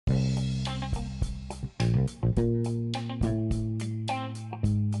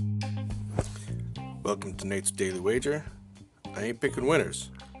Welcome to Nate's Daily Wager. I ain't picking winners,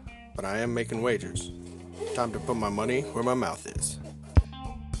 but I am making wagers. Time to put my money where my mouth is.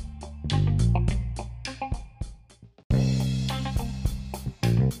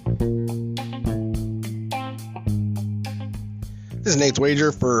 This is Nate's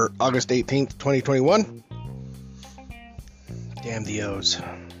Wager for August 18th, 2021. Damn the O's.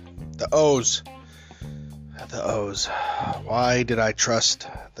 The O's. Why did I trust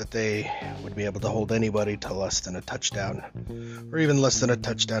that they would be able to hold anybody to less than a touchdown? Or even less than a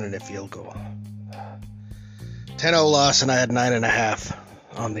touchdown in a field goal. 10-0 loss, and I had 9.5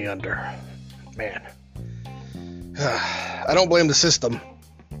 on the under. Man. I don't blame the system.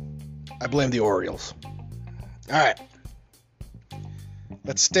 I blame the Orioles. Alright.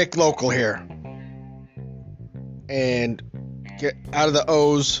 Let's stick local here. And get out of the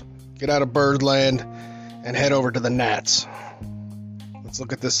O's, get out of Birdland, and head over to the Nats. Let's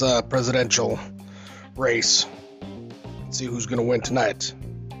look at this presidential race and see who's going to win tonight.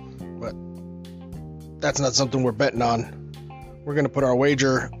 But that's not something we're betting on. We're going to put our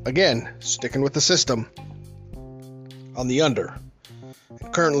wager, again, sticking with the system, on the under.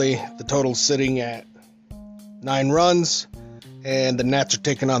 And currently, the total's sitting at 9 runs, and the Nats are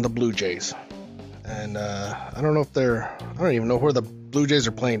taking on the Blue Jays. And I don't even know where the Blue Jays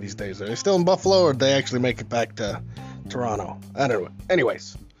are playing these days. Are they still in Buffalo, or did they actually make it back to Toronto? I don't know.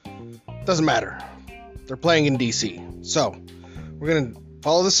 Anyways, doesn't matter. They're playing in DC. So, we're going to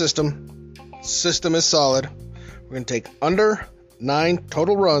follow the system. System is solid. We're going to take under 9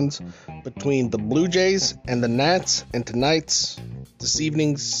 total runs between the Blue Jays and the Nats in this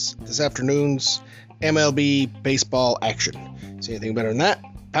afternoon's MLB baseball action. See anything better than that?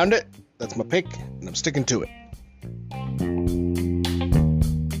 Pound it. That's my pick, and I'm sticking to it.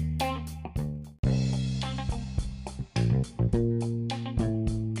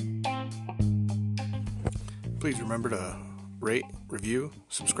 Please remember to rate, review,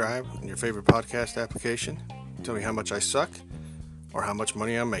 subscribe in your favorite podcast application. Tell me how much I suck or how much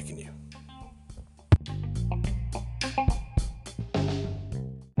money I'm making you.